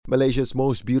Malaysia's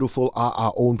most beautiful are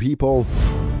our own people.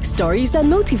 Stories that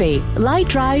motivate, light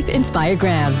drive,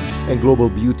 Inspiregram. And global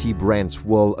beauty brands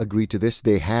will agree to this.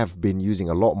 They have been using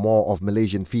a lot more of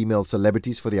Malaysian female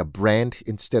celebrities for their brand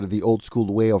instead of the old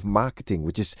school way of marketing,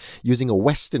 which is using a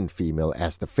Western female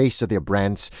as the face of their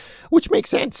brands, which makes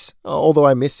sense. Although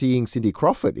I miss seeing Cindy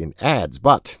Crawford in ads,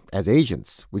 but as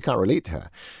Asians, we can't relate to her.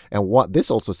 And what this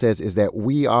also says is that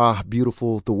we are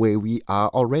beautiful the way we are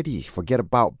already. Forget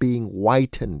about being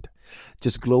whitened.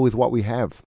 Just glow with what we have.